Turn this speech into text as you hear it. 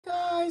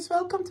guys,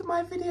 welcome to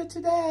my video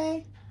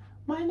today.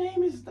 My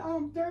name is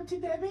Dirty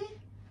Debbie,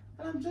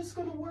 and I'm just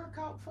going to work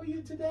out for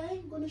you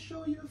today. I'm going to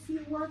show you a few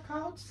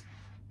workouts.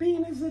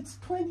 Being as it's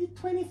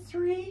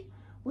 2023,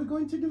 we're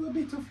going to do a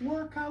bit of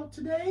workout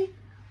today.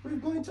 We're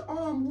going to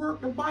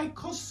work the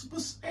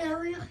bicuspid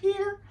area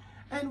here,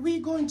 and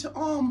we're going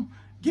to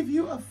give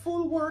you a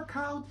full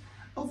workout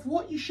of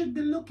what you should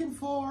be looking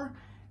for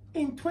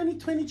in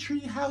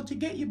 2023, how to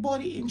get your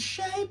body in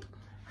shape,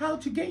 how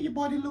to get your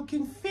body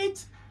looking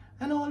fit,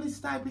 and all this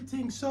type of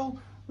thing. So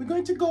we're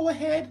going to go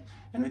ahead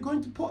and we're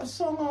going to put a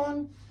song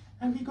on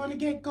and we're going to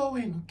get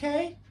going,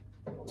 okay?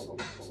 Do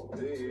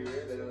you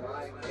really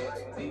like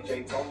it?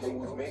 DJ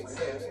Tumbles makes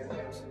sense.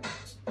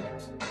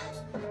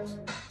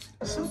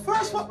 So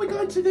first what we're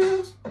going to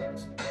do,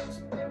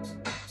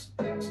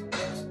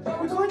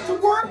 we're going to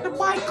work the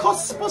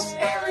bicuspid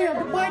area,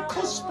 the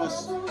bicuspid.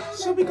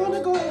 So we're going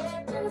to go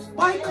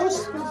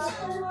bicuspid.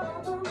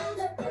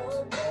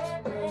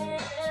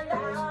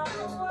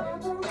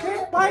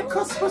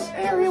 Bicuspid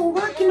area,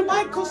 we're working the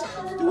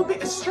bicuspid, do a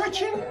bit of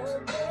stretching.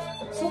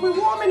 So we're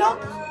warming up,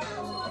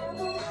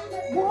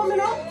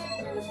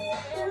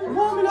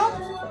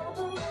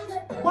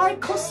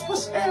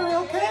 bicuspid area,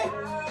 okay?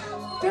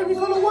 Then we're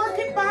gonna work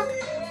it back,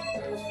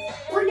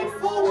 bring it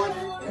forward,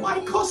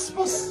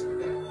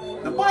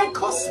 bicuspid, the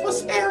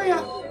bicuspid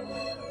area,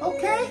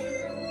 okay?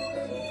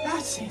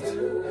 That's it,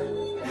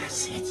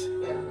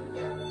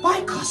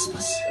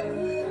 bicuspid,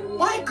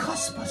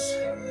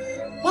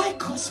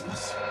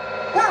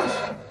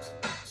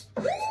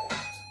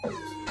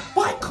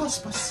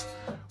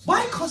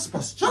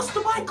 bicuspid, just the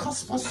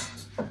bicuspid,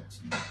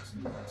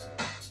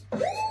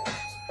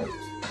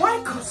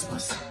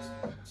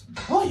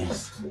 oh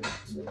yes,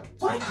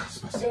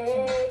 bicuspid,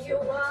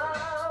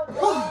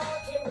 oh,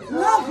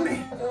 lovely,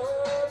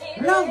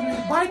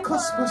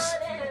 bicuspid,